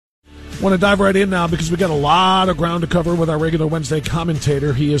Want to dive right in now because we got a lot of ground to cover with our regular Wednesday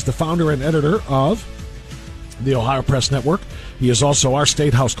commentator. He is the founder and editor of the Ohio Press Network. He is also our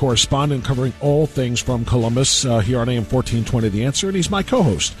State House correspondent covering all things from Columbus here on AM 1420 The Answer, and he's my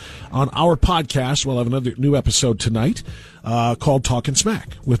co-host on our podcast. We'll have another new episode tonight called Talkin'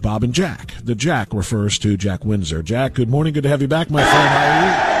 Smack with Bob and Jack. The Jack refers to Jack Windsor. Jack, good morning. Good to have you back, my friend. How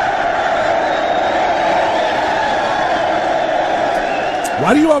are you?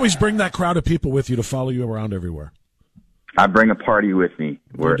 Why do you always bring that crowd of people with you to follow you around everywhere? I bring a party with me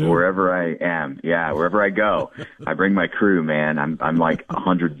wherever I am. Yeah, wherever I go, I bring my crew. Man, I'm like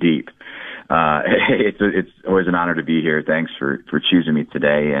 100 deep. It's always an honor to be here. Thanks for choosing me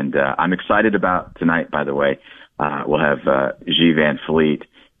today, and I'm excited about tonight. By the way, we'll have G. Van Fleet,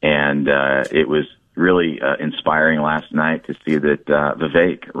 and it was really inspiring last night to see that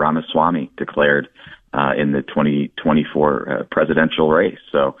Vivek Ramaswamy declared in the 2024 presidential race.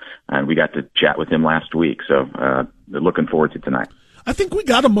 So, and we got to chat with him last week. So, looking forward to tonight. I think we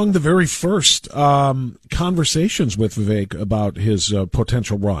got among the very first conversations with Vivek about his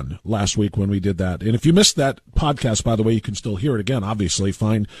potential run last week when we did that. And if you missed that podcast, by the way, you can still hear it again. Obviously,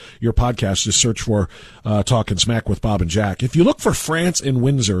 find your podcast. Just search for Talkin' Smack with Bob and Jack. If you look for France in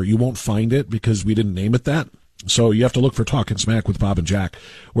Windsor, you won't find it because we didn't name it that. So you have to look for Talkin' Smack with Bob and Jack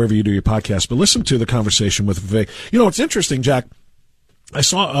wherever you do your podcast. But listen to the conversation with Vivek. You know, it's interesting, Jack. I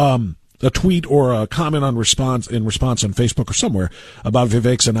saw a tweet or a comment in response on Facebook or somewhere about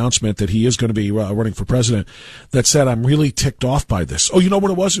Vivek's announcement that he is going to be running for president that said, "I'm really ticked off by this." Oh, you know what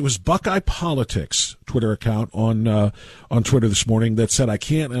it was? It was Buckeye Politics Twitter account on Twitter this morning that said,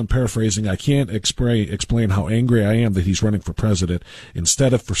 I'm paraphrasing, I can't explain how angry I am that he's running for president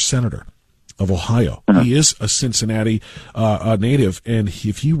instead of for senator of Ohio. He is a Cincinnati native, and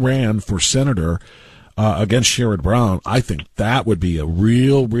if he ran for senator against Sherrod Brown, I think that would be a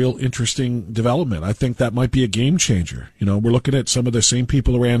real interesting development. I think that might be a game changer. You know, we're looking at some of the same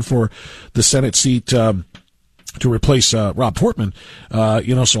people who ran for the Senate seat to replace Rob Portman.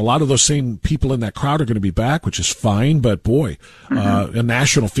 So a lot of those same people in that crowd are going to be back, which is fine. But boy, a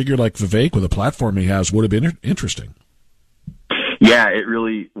national figure like Vivek with a platform he has would have been interesting. Yeah, it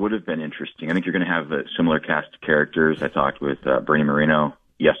really would have been interesting. I think you're going to have a similar cast of characters. I talked with Bernie Moreno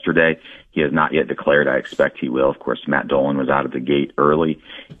yesterday. He has not yet declared. I expect he will. Of course, Matt Dolan was out of the gate early,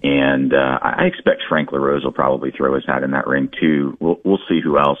 and I expect Frank LaRose will probably throw his hat in that ring too. We'll see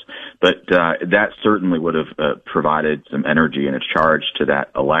who else, but that certainly would have provided some energy and a charge to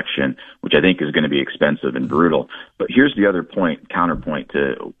that election, which I think is going to be expensive and brutal. But here's the other counterpoint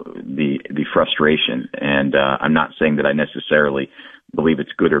to the frustration, and I'm not saying that I necessarily believe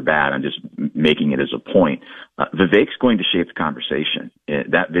it's good or bad. I'm just making it as a point. Vivek's going to shape the conversation.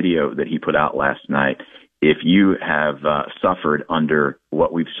 That video that he put out last night, if you have suffered under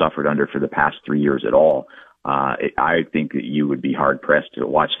what we've suffered under for the past 3 years at all, I think that you would be hard-pressed to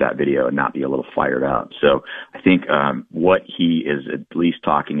watch that video and not be a little fired up. So I think what he is at least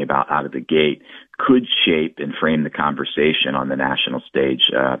talking about out of the gate could shape and frame the conversation on the national stage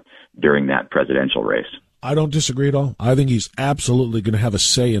during that presidential race. I don't disagree at all. I think he's absolutely going to have a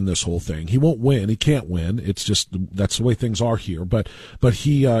say in this whole thing. He won't win. He can't win. It's just that's the way things are here. But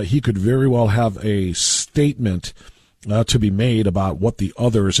he could very well have a statement to be made about what the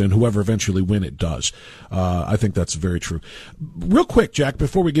others and whoever eventually win it does. I think that's very true. Real quick, Jack,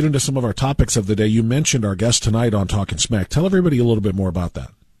 before we get into some of our topics of the day, you mentioned our guest tonight on Talkin' Smack. Tell everybody a little bit more about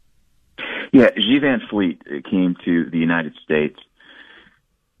that. Yeah, G. Van Fleet came to the United States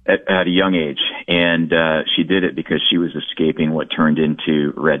at a young age, and she did it because she was escaping what turned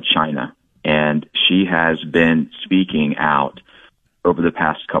into Red China. And she has been speaking out over the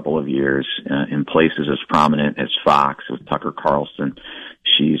past couple of years in places as prominent as Fox with Tucker Carlson.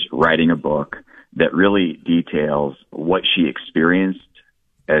 She's writing a book that really details what she experienced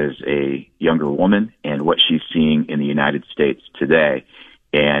as a younger woman and what she's seeing in the United States today.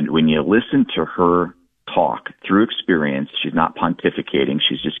 And when you listen to her talk through experience, she's not pontificating,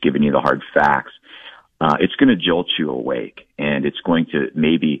 she's just giving you the hard facts. It's going to jolt you awake, and it's going to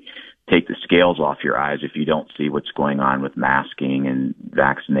maybe take the scales off your eyes if you don't see what's going on with masking and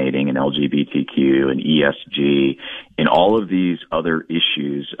vaccinating and LGBTQ and ESG and all of these other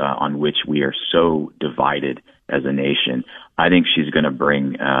issues on which we are so divided as a nation. I think she's going to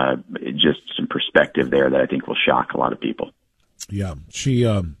bring just some perspective there that I think will shock a lot of people. Yeah, she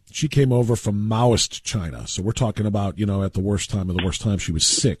She came over from Maoist China. So we're talking about, at the worst time of the worst time, she was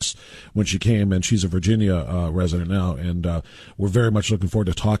 6 when she came, and she's a Virginia resident now. And we're very much looking forward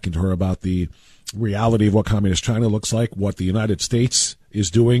to talking to her about the reality of what communist China looks like, what the United States is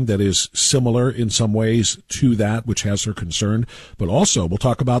doing that is similar in some ways to that, which has her concerned. But also, we'll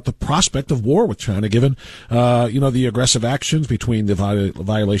talk about the prospect of war with China, given, the aggressive actions between the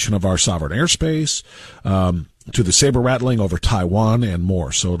violation of our sovereign airspace, to the saber rattling over Taiwan and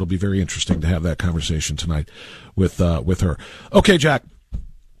more. So it'll be very interesting to have that conversation tonight with her. Okay, Jack.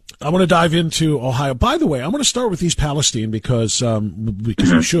 I want to dive into Ohio. By the way, I'm going to start with East Palestine because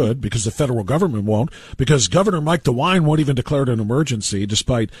we should, because the federal government won't, because Governor Mike DeWine won't even declare it an emergency,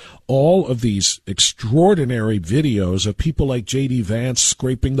 despite all of these extraordinary videos of people like J.D. Vance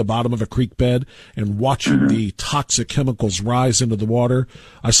scraping the bottom of a creek bed and watching the toxic chemicals rise into the water.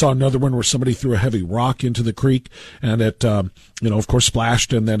 I saw another one where somebody threw a heavy rock into the creek and it, of course,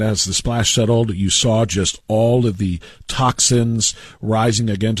 splashed. And then as the splash settled, you saw just all of the toxins rising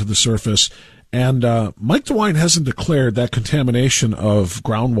again to the surface. And Mike DeWine hasn't declared that contamination of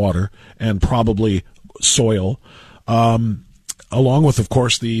groundwater and probably soil, along with, of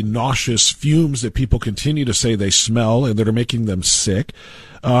course, the nauseous fumes that people continue to say they smell and that are making them sick.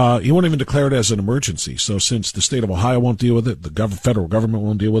 He won't even declare it as an emergency. So since the state of Ohio won't deal with it, the federal government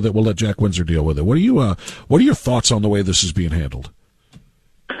won't deal with it, we'll let Jack Windsor deal with it. What are your thoughts on the way this is being handled?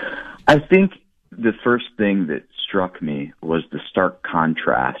 I think the first thing that struck me was the stark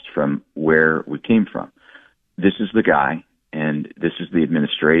contrast from where we came from. This is the guy, and this is the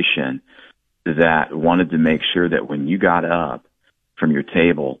administration that wanted to make sure that when you got up from your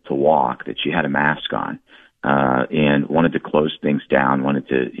table to walk, that you had a mask on, and wanted to close things down, wanted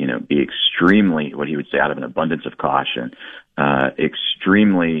to, be extremely, what he would say, out of an abundance of caution,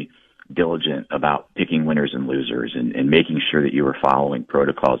 extremely diligent about picking winners and losers and making sure that you were following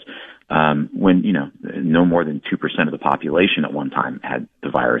protocols. When, no more than 2% of the population at one time had the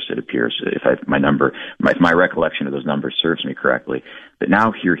virus, it appears, if my recollection of those numbers serves me correctly. But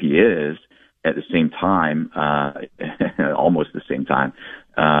now here he is at the same time, almost the same time,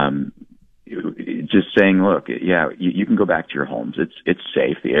 just saying, look, yeah, you can go back to your homes. It's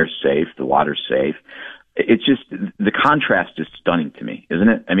safe. The air's safe. The water's safe. It's just, the contrast is stunning to me, isn't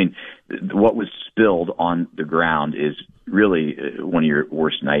it? I mean, what was spilled on the ground is really one of your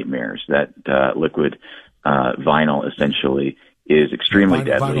worst nightmares. That liquid vinyl essentially is extremely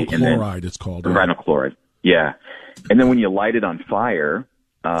deadly. Vinyl chloride, it's called. Vinyl chloride, yeah. And then when you light it on fire,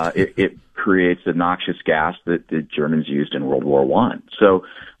 it creates a noxious gas that the Germans used in World War I. So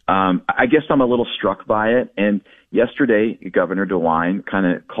I guess I'm a little struck by it. And yesterday, Governor DeWine kind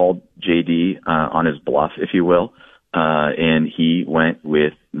of called JD on his bluff, if you will, and he went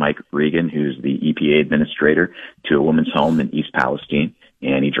with Mike Regan, who's the EPA administrator, to a woman's home in East Palestine,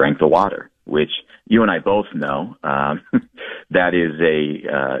 and he drank the water, which you and I both know that is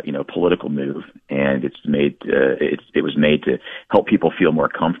a political move, and it was made to help people feel more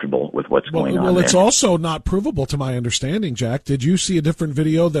comfortable with what's going on. Well, there. It's also not provable, to my understanding, Jack. Did you see a different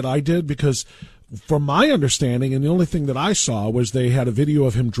video that I did? Because from my understanding, and the only thing that I saw was they had a video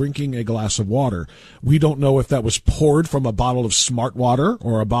of him drinking a glass of water. We don't know if that was poured from a bottle of Smart Water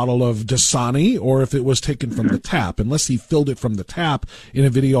or a bottle of Dasani, or if it was taken from the tap. Unless he filled it from the tap in a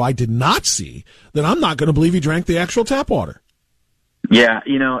video I did not see, then I'm not going to believe he drank the actual tap water. Yeah,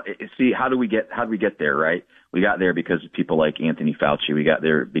 see, how do we get there, right? We got there because of people like Anthony Fauci. We got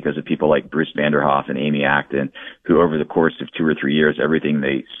there because of people like Bruce Vanderhoff and Amy Acton, who over the course of 2 or 3 years, everything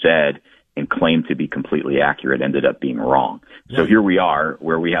they said and claimed to be completely accurate ended up being wrong. So here we are,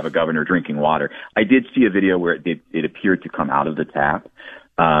 where we have a governor drinking water. I did see a video where it appeared to come out of the tap.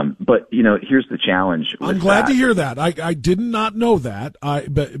 But here's the challenge. I'm glad to hear that. I did not know that.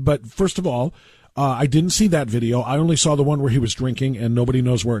 But first of all, I didn't see that video. I only saw the one where he was drinking, and nobody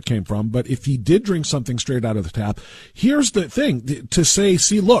knows where it came from. But if he did drink something straight out of the tap, here's the thing: to say,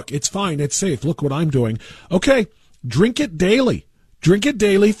 "See, look, it's fine, it's safe. Look what I'm doing." Okay, drink it daily. Drink it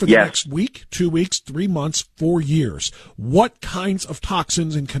daily for the next week, 2 weeks, 3 months, 4 years. What kinds of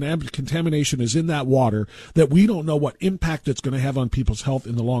toxins and contamination is in that water that we don't know what impact it's going to have on people's health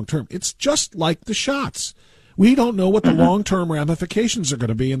in the long term? It's just like the shots. We don't know what the long-term ramifications are going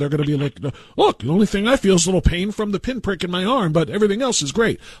to be, and they're going to be like, look, the only thing I feel is a little pain from the pinprick in my arm, but everything else is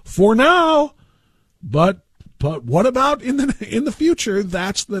great for now. But what about in the future?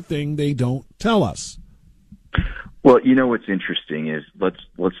 That's the thing they don't tell us. Well, what's interesting is let's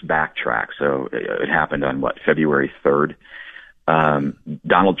backtrack. So it happened on February 3rd.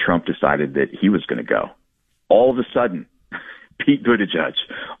 Donald Trump decided that he was going to go. All of a sudden, Pete Buttigieg.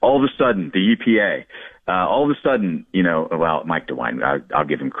 All of a sudden, the EPA. all of a sudden, well, Mike DeWine, I'll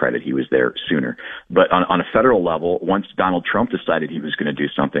give him credit. He was there sooner. But on a federal level, once Donald Trump decided he was going to do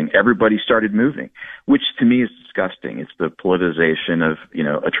something, everybody started moving, which to me is disgusting. It's the politicization of,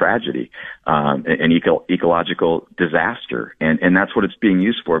 a tragedy, an ecological disaster. And that's what it's being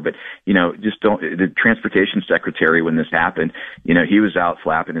used for. But, the transportation secretary, when this happened, he was out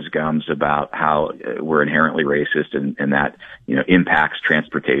flapping his gums about how we're inherently racist and that, impacts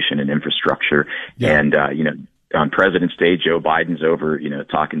transportation and infrastructure. Yeah. And, on President's Day, Joe Biden's over,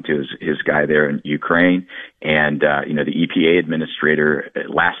 talking to his guy there in Ukraine. And, the EPA administrator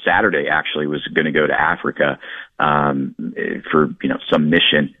last Saturday actually was going to go to Africa, for, some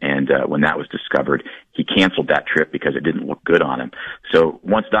mission. And, when that was discovered, he canceled that trip because it didn't look good on him. So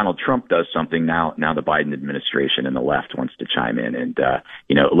once Donald Trump does something, now the Biden administration and the left wants to chime in and, a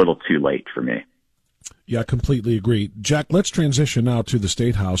little too late for me. Yeah, I completely agree. Jack, let's transition now to the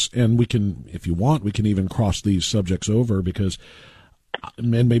State House, and we can, if you want, we can even cross these subjects over because,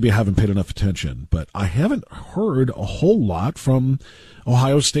 and maybe I haven't paid enough attention, but I haven't heard a whole lot from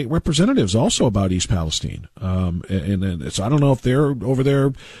Ohio State representatives also about East Palestine. And it's, I don't know if they're over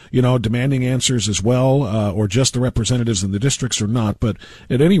there, demanding answers as well, or just the representatives in the districts or not. But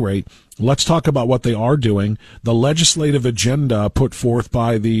at any rate, let's talk about what they are doing. The legislative agenda put forth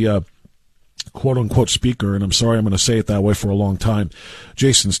by the, quote-unquote speaker, and I'm sorry I'm going to say it that way for a long time,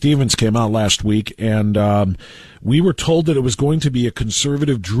 Jason Stevens came out last week, and we were told that it was going to be a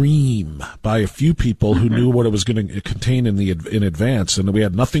conservative dream by a few people who knew what it was going to contain in advance, and we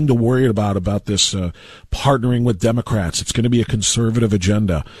had nothing to worry about this partnering with Democrats. It's going to be a conservative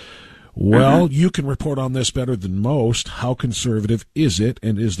agenda. Well, you can report on this better than most. How conservative is it,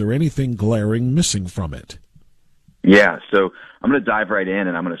 and is there anything glaring missing from it? Yeah, so I'm going to dive right in,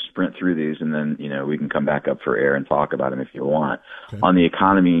 and I'm going to sprint through these, and then, we can come back up for air and talk about them if you want. Okay. On the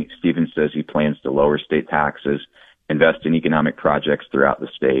economy, Stevens says he plans to lower state taxes, invest in economic projects throughout the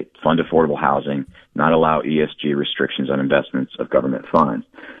state, fund affordable housing, not allow ESG restrictions on investments of government funds.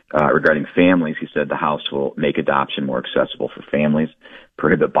 Regarding families, he said the House will make adoption more accessible for families,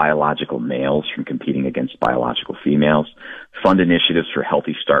 prohibit biological males from competing against biological females, fund initiatives for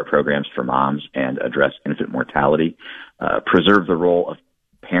Healthy Start programs for moms, and address infant mortality, preserve the role of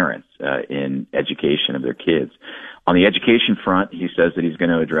parents in education of their kids. On the education front, he says that he's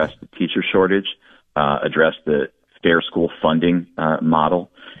going to address the teacher shortage, address the fair school funding model,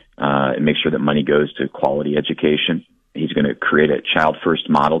 and make sure that money goes to quality education. He's going to create a child-first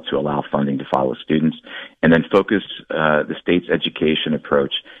model to allow funding to follow students, and then focus the state's education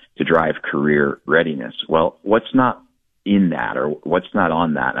approach to drive career readiness. Well, what's not in that, or what's not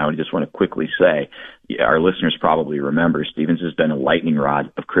on that? I just want to quickly say, our listeners probably remember, Stevens has been a lightning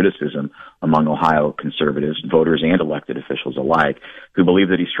rod of criticism among Ohio conservatives, voters and elected officials alike, who believe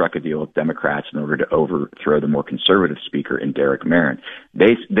that he struck a deal with Democrats in order to overthrow the more conservative speaker in Derek Merrin.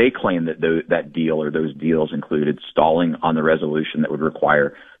 They claim that that deal or those deals included stalling on the resolution that would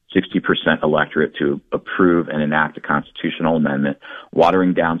require 60% electorate to approve and enact a constitutional amendment,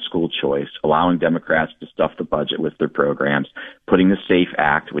 watering down school choice, allowing Democrats to stuff the budget with their programs, putting the SAFE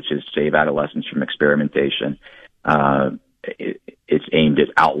Act, which is Save Adolescents from Experimentation, it's aimed at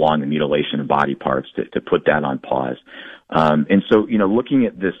outlawing the mutilation of body parts, to put that on pause. And so, looking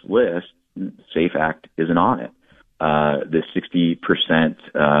at this list, SAFE Act isn't on it. The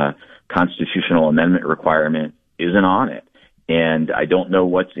 60% constitutional amendment requirement isn't on it. And I don't know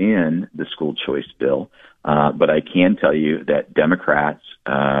what's in the school choice bill, but I can tell you that Democrats,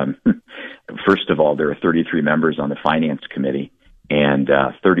 first of all, there are 33 members on the Finance Committee, and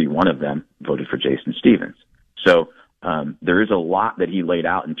 31 of them voted for Jason Stevens. So there is a lot that he laid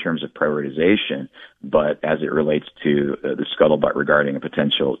out in terms of prioritization, but as it relates to the scuttlebutt regarding a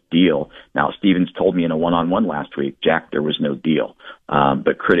potential deal, now Stevens told me in a one-on-one last week, Jack, there was no deal.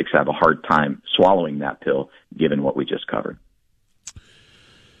 But critics have a hard time swallowing that pill given what we just covered.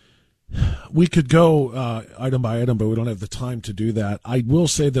 We could go item by item, but we don't have the time to do that. I will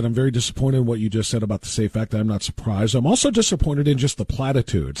say that I'm very disappointed in what you just said about the SAFE Act. I'm not surprised. I'm also disappointed in just the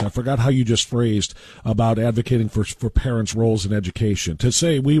platitudes. I forgot how you just phrased about advocating for parents' roles in education. To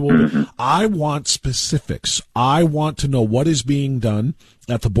say I want specifics. I want to know what is being done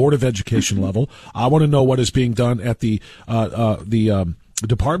at the Board of Education level. I want to know what is being done at the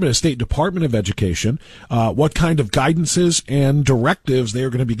State Department of Education, what kind of guidances and directives they are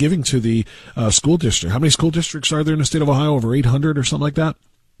going to be giving to the school district. How many school districts are there in the state of Ohio? Over 800 or something like that?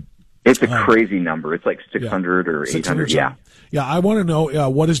 It's a crazy number. It's like 600 or 800. Yeah. Yeah, I want to know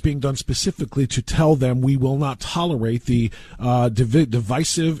what is being done specifically to tell them we will not tolerate the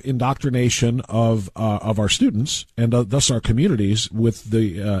divisive indoctrination of our students and thus our communities with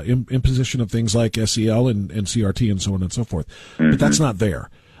the imposition of things like SEL and CRT and so on and so forth. Mm-hmm. But that's not there.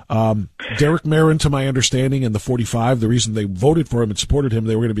 Derek Marin, to my understanding, and the 45, the reason they voted for him and supported him,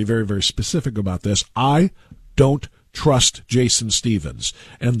 they were going to be very, very specific about this. I don't trust Jason Stevens.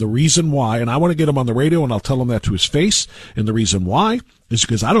 And the reason why, and I want to get him on the radio and I'll tell him that to his face, and the reason why is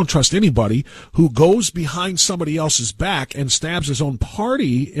because I don't trust anybody who goes behind somebody else's back and stabs his own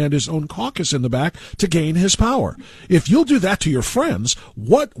party and his own caucus in the back to gain his power. If you'll do that to your friends,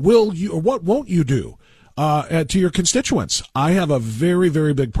 what will you, or what won't you do to your constituents? I have a very,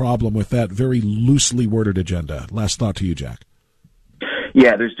 very big problem with that very loosely worded agenda. Last thought to you, Jack.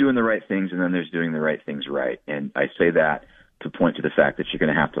 Yeah, there's doing the right things, and then there's doing the right things right. And I say that to point to the fact that you're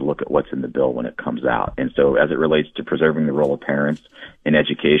going to have to look at what's in the bill when it comes out. And so as it relates to preserving the role of parents in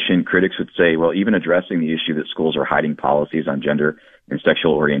education, critics would say, well, even addressing the issue that schools are hiding policies on gender and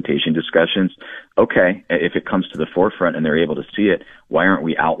sexual orientation discussions, okay, if it comes to the forefront and they're able to see it, why aren't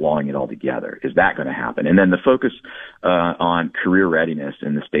we outlawing it altogether? Is that going to happen? And then the focus on career readiness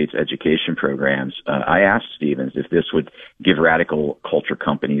in the state's education programs, I asked Stevens if this would give radical culture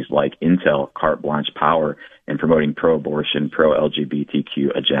companies like Intel carte blanche power in promoting pro-abortion,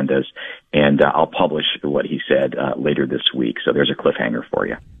 pro-LGBTQ agendas, and I'll publish what he said later this week. So there's a cliffhanger for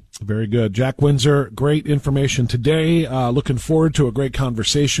you. Very good. Jack Windsor, great information today. Looking forward to a great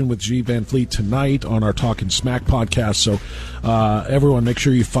conversation with G. Van Fleet tonight on our Talkin' Smack podcast. So everyone, make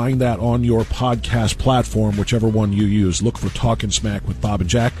sure you find that on your podcast platform, whichever one you use. Look for Talkin' Smack with Bob and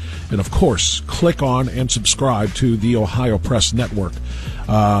Jack. And, of course, click on and subscribe to the Ohio Press Network,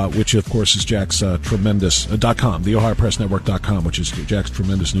 which, of course, is Jack's tremendous.com, the OhioPressNetwork.com, which is Jack's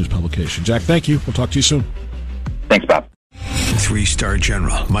tremendous news publication. Jack, thank you. We'll talk to you soon. Thanks, Bob. 3-star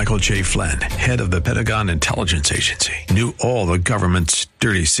General Michael J. Flynn, head of the Pentagon Intelligence Agency, knew all the government's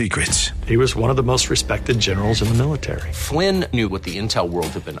dirty secrets. He was one of the most respected generals in the military. Flynn knew what the intel world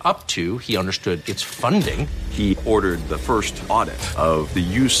had been up to. He understood its funding. He ordered the first audit of the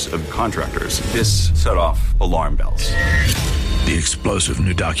use of contractors. This set off alarm bells. The explosive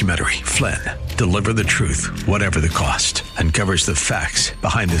new documentary, Flynn, Deliver the Truth, Whatever the Cost, uncovers the facts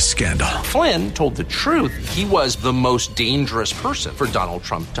behind this scandal. Flynn told the truth. He was the most dangerous person for Donald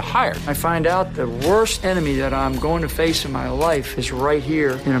Trump to hire. I find out the worst enemy that I'm going to face in my life is right here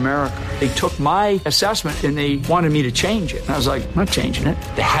in America. They took my assessment and they wanted me to change it. And I was like, I'm not changing it.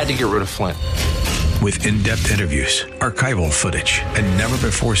 They had to get rid of Flynn. With in-depth interviews, archival footage, and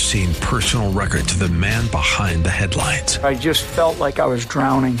never-before-seen personal records of the man behind the headlines. I just felt like I was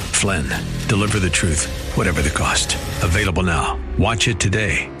drowning. Flynn, Deliver the Truth, Whatever the Cost. Available now. Watch it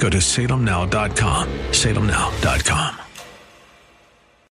today. Go to salemnow.com. salemnow.com.